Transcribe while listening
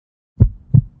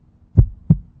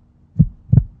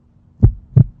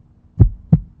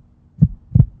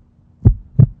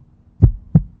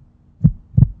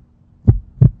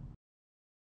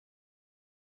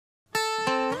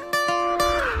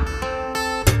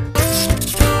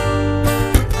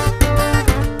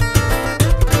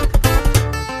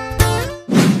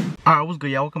good,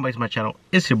 y'all? Welcome back to my channel.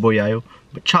 It's your boy Yayo,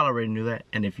 but y'all already knew that.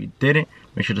 And if you didn't,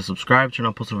 make sure to subscribe, turn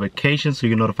on post notifications so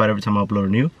you get notified every time I upload a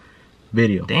new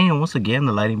video. Damn, once again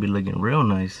the lighting be looking real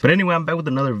nice. But anyway, I'm back with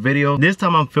another video. This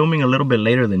time I'm filming a little bit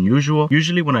later than usual.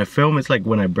 Usually when I film, it's like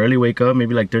when I barely wake up,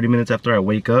 maybe like 30 minutes after I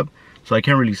wake up. So I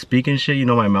can't really speak and shit, you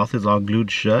know, my mouth is all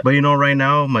glued shut. But you know, right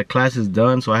now my class is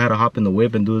done, so I had to hop in the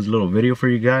whip and do this little video for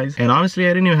you guys. And honestly, I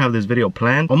didn't even have this video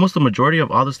planned. Almost the majority of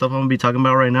all the stuff I'm gonna be talking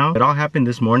about right now, it all happened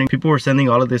this morning. People were sending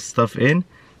all of this stuff in,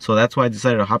 so that's why I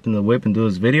decided to hop in the whip and do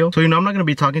this video. So you know, I'm not gonna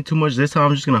be talking too much this time.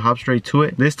 I'm just gonna hop straight to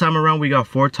it. This time around we got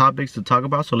 4 topics to talk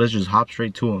about, so let's just hop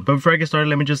straight to them. But before I get started,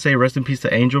 let me just say rest in peace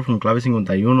to Angel from Clave 51,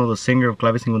 the singer of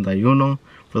Clave 51.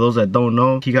 For those that don't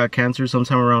know, he got cancer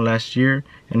sometime around last year,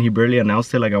 and he barely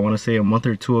announced it, like I want to say a month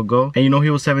or 2 ago. And you know, he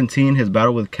was 17, his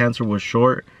battle with cancer was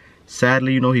short.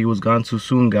 Sadly, you know, he was gone too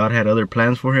soon. God had other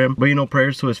plans for him. But you know,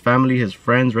 prayers to his family, his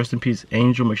friends. Rest in peace,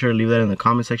 Angel. Make sure to leave that in the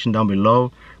comment section down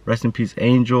below. Rest in peace,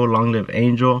 Angel. Long live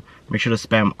Angel. Make sure to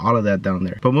spam all of that down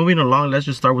there. But moving along, let's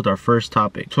just start with our first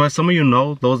topic. So as some of you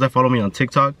know, those that follow me on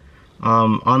TikTok,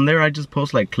 on there I just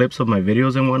post like clips of my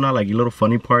videos and whatnot, like little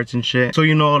funny parts and shit. So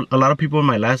you know, a lot of people in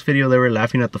my last video, they were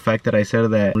laughing at the fact that I said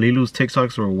that Lilu's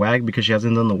TikToks were whack because she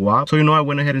hasn't done the WAP. So you know, I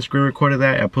went ahead and screen recorded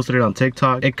that. I posted it on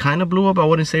TikTok. It kind of blew up. I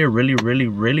wouldn't say it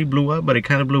really blew up, but it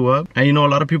kind of blew up. And you know,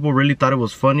 a lot of people really thought it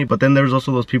was funny, but then there's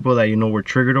also those people that, you know, were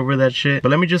triggered over that shit. But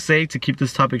let me just say, to keep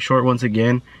this topic short once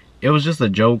again, it was just a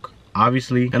joke,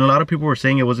 obviously. And a lot of people were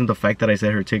saying it wasn't the fact that I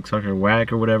said her TikToks are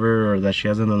whack or whatever, or that she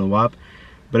hasn't done the WAP.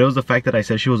 But it was the fact that I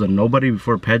said she was a nobody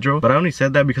before Pedro. But I only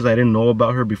said that because I didn't know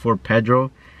about her before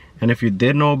Pedro. And if you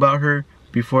did know about her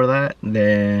before that,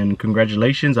 then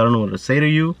congratulations. I don't know what to say to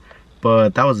you.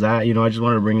 But that was that. You know, I just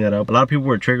wanted to bring that up. A lot of people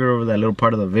were triggered over that little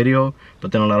part of the video.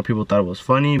 But then a lot of people thought it was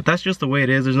funny. But that's just the way it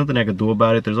is. There's nothing I could do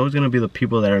about it. There's always going to be the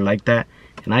people that are like that.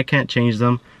 And I can't change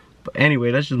them. But anyway,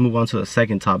 let's just move on to the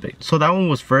second topic. So that one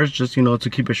was first, just, you know, to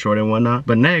keep it short and whatnot.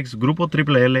 But next, Grupo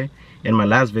Triple L. In my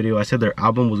last video, I said their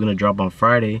album was going to drop on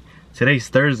Friday. Today's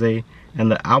Thursday,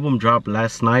 and the album dropped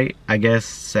last night, I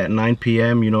guess at 9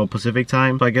 p.m., you know, Pacific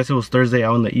time. So I guess it was Thursday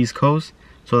out on the East Coast.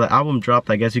 So the album dropped,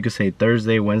 I guess you could say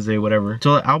Thursday, Wednesday, whatever.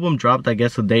 So the album dropped, I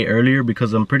guess, a day earlier,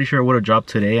 because I'm pretty sure it would have dropped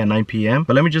today at 9 p.m.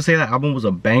 But let me just say that album was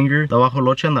a banger. The Bajo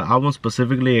Locha and the album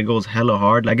specifically, it goes hella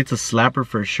hard. Like, it's a slapper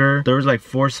for sure. There was like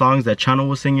 4 songs that Chano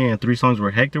was singing and 3 songs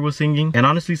where Hector was singing. And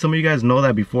honestly, some of you guys know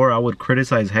that before I would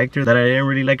criticize Hector, that I didn't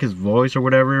really like his voice or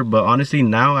whatever. But honestly,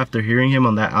 now after hearing him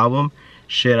on that album,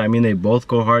 shit, I mean, they both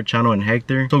go hard, Chano and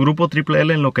Hector. So Grupo Triple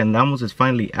L en Lo Que Andamos is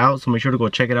finally out, so make sure to go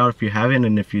check it out if you haven't.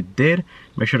 And if you did,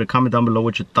 make sure to comment down below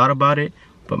what you thought about it.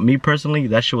 But me personally,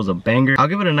 that shit was a banger. I'll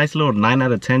give it a nice little 9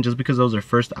 out of 10 just because it was their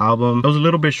first album. It was a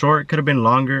little bit short, could have been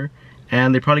longer,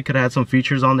 and they probably could have had some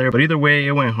features on there. But either way,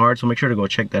 it went hard, so make sure to go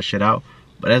check that shit out.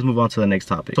 But let's move on to the next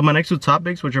topic. So my next 2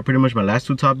 topics, which are pretty much my last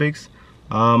 2 topics,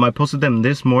 I posted them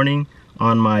this morning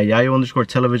on my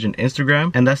Yayo_television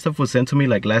Instagram, and that stuff was sent to me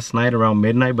like last night around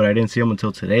midnight, but I didn't see them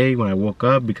until today when I woke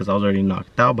up because I was already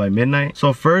knocked out by midnight.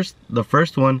 So the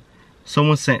first one,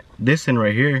 someone sent this in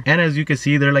right here, and as you can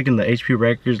see, they're like in the HP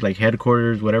Records like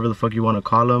headquarters, whatever the fuck you want to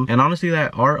call them. And honestly,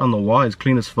 that art on the wall is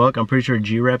clean as fuck. I'm pretty sure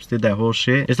G-Raps did that whole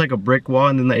shit. It's like a brick wall,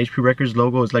 and then the HP Records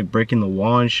logo is like breaking the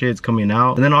wall and shit. It's coming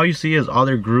out, and then all you see is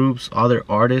other groups, other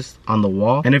artists on the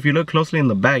wall. And if you look closely in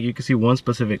the back, you can see one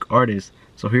specific artist.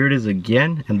 So here it is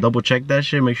again, and double check that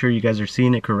shit, make sure you guys are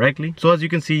seeing it correctly. So as you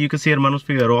can see Hermanos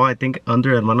Figueroa. I think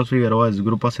under Hermanos Figueroa is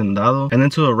Grupo Hacendado, and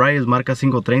then to the right is Marca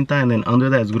 530, and then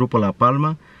under that is Grupo La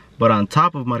Palma. But on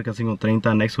top of Marca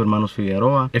 530, next to Hermanos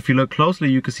Figueroa, if you look closely,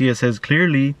 you can see it says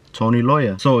clearly Tony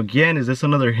Loya. So again, is this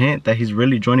another hint that he's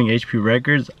really joining HP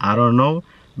Records? I don't know,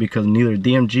 because neither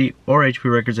DMG or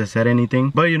HP Records has said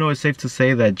anything. But you know, it's safe to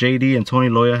say that JD and Tony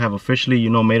Loya have officially, you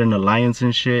know, made an alliance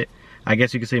and shit. I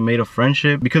guess you could say made a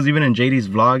friendship, because even in JD's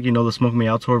vlog, you know, the Smoke Me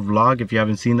Out tour vlog, if you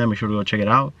haven't seen that, make sure to go check it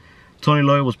out. Tony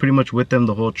Loya was pretty much with them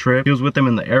the whole trip. He was with them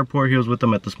in the airport, he was with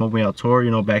them at the Smoke Me Out tour,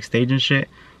 you know, backstage and shit.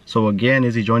 So again,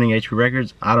 is he joining HP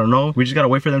Records? I don't know. We just gotta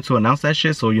wait for them to announce that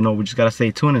shit. So, you know, we just gotta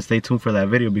stay tuned and stay tuned for that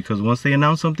video, because once they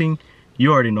announce something,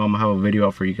 you already know I'm gonna have a video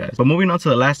out for you guys. But moving on to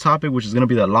the last topic, which is gonna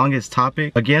be the longest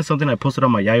topic. Again, something I posted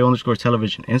on my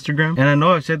Yayo_television Instagram. And I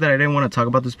know I've said that I didn't want to talk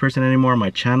about this person anymore on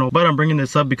my channel, but I'm bringing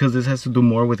this up because this has to do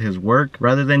more with his work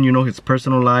rather than, you know, his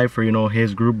personal life, or, you know,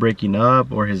 his group breaking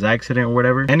up or his accident or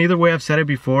whatever. And either way, I've said it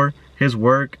before, his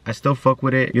work, I still fuck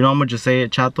with it. You know, I'm gonna just say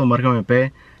it, Chato, Márcame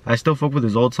P. I still fuck with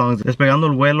his old songs. Despegando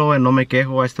el vuelo and No Me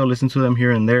Quejo, I still listen to them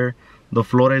here and there. The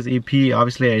Flores EP,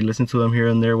 obviously I listen to them here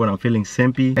and there when I'm feeling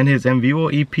simpy. And his En Vivo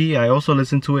EP, I also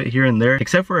listen to it here and there.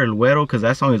 Except for El Güero, because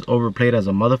that song is overplayed as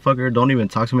a motherfucker. Don't even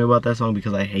talk to me about that song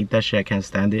because I hate that shit. I can't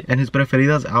stand it. And his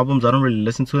Preferidas albums, I don't really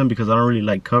listen to them because I don't really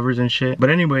like covers and shit. But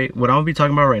anyway, what I'm gonna be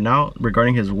talking about right now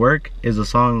regarding his work is the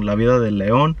song La Vida del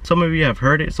León. Some of you have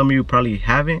heard it, some of you probably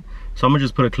haven't. So I'm gonna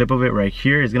just put a clip of it right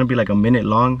here. It's gonna be like a minute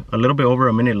long, a little bit over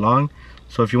a minute long.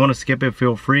 So if you want to skip it,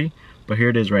 feel free. But here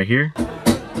it is right here.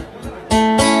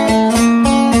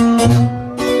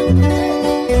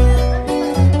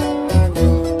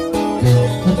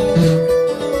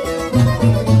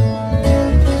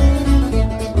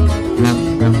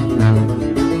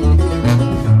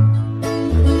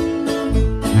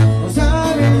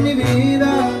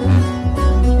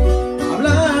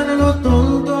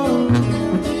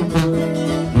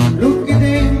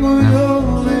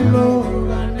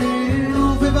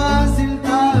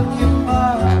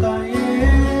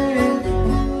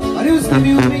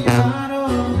 Me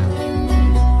humillaron,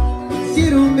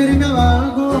 hicieron verme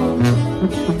abajo,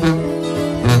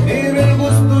 pero el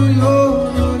gusto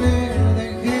yo no le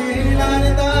dejé, la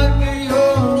verdad que yo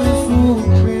me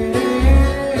superé.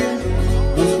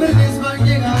 Los verdes van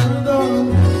llegando,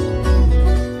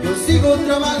 yo sigo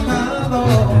trabajando,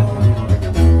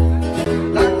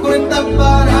 la cuenta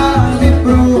para mi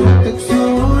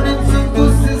protección, en Santo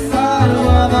se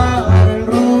salva a dar el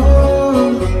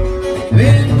rol.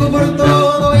 Vengo por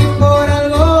todo y por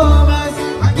algo más.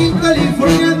 Aquí en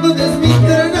California, donde es mi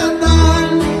tierra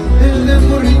natal. Desde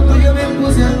morrito yo me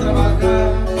puse a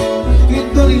trabajar. Que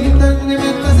todita de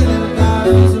metas en el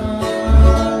calzón.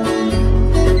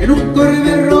 En un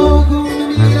correo rojo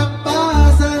mi gran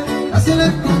pasa. Hace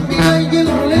la comida y el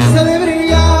Rolex ha de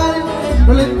brillar.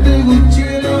 Los lentes Gucci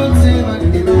no se van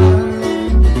a quemar.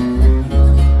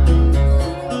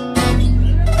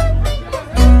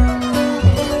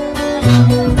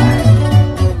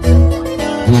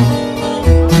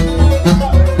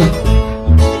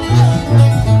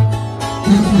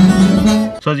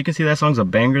 So as you can see, that song's a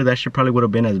banger. That shit probably would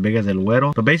have been as big as El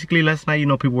Güero. But basically last night, you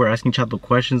know, people were asking Chato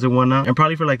questions and whatnot. And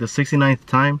probably for like the 69th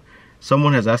time,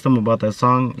 someone has asked him about that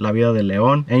song, La Vida del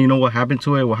León. And you know what happened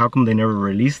to it? Well, how come they never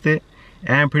released it?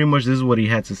 And pretty much this is what he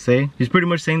had to say. He's pretty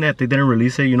much saying that they didn't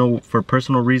release it, you know, for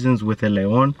personal reasons with El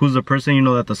León, who's the person, you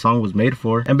know, that the song was made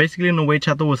for. And basically in a way,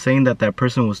 Chato was saying that that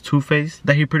person was two-faced,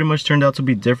 that he pretty much turned out to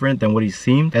be different than what he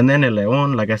seemed. And then El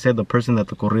León, like I said, the person that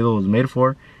the corrido was made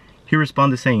for, he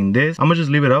responded saying this. I'm gonna just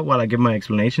leave it up while I give my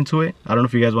explanation to it. I don't know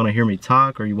if you guys want to hear me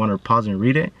talk or you want to pause and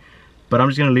read it, but I'm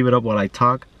just gonna leave it up while I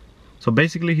talk. So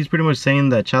basically he's pretty much saying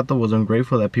that Chato was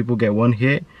ungrateful that people get one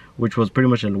hit, which was pretty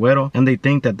much El Güero, and they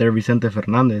think that they're Vicente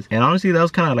Fernandez. And honestly, that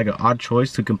was kind of like an odd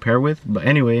choice to compare with. But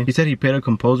anyway, he said he paid a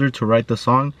composer to write the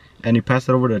song and he passed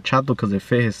it over to Chato because it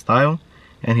fit his style,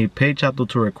 and he paid Chato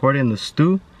to record it in the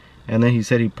stew. And then he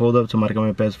said he pulled up to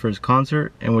Marcame Pez's first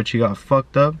concert in which he got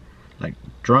fucked up, like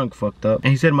drunk fucked up.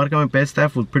 And he said Marcame Pez's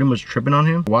staff was pretty much tripping on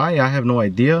him. Why? I have no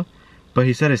idea. But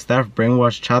he said his staff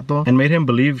brainwashed Chato and made him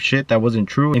believe shit that wasn't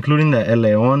true, including that El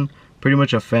León pretty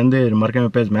much offended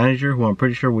Marcame Pez's manager, who I'm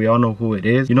pretty sure we all know who it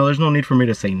is. You know, there's no need for me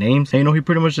to say names. And you know, he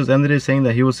pretty much just ended it saying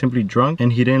that he was simply drunk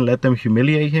and he didn't let them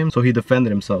humiliate him, so he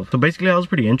defended himself. So basically that was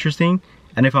pretty interesting.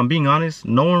 And if I'm being honest,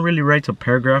 no one really writes a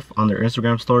paragraph on their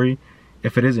Instagram story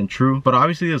if it isn't true. But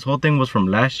obviously this whole thing was from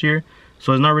last year,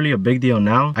 so it's not really a big deal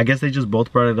now. I guess they just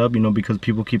both brought it up, you know, because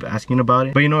people keep asking about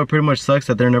it. But you know, it pretty much sucks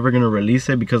that they're never gonna release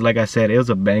it because like I said, it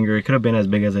was a banger. It could have been as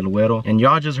big as El Güero. And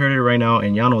y'all just heard it right now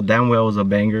and y'all know damn well it was a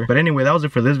banger. But anyway, that was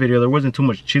it for this video. There wasn't too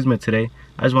much chisme today.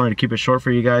 I just wanted to keep it short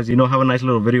for you guys. You know, have a nice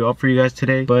little video up for you guys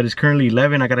today. But it's currently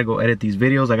 11. I gotta go edit these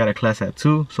videos. I got a class at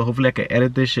 2. So hopefully I can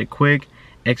edit this shit quick,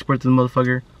 export this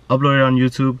motherfucker, upload it on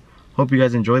YouTube. Hope you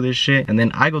guys enjoy this shit. And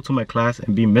then I go to my class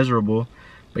and be miserable.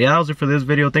 But yeah, that was it for this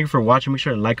video. Thank you for watching. Make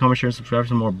sure to like, comment, share, and subscribe for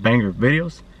some more banger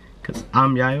videos. Because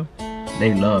I'm Yayo.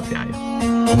 They love Yayo.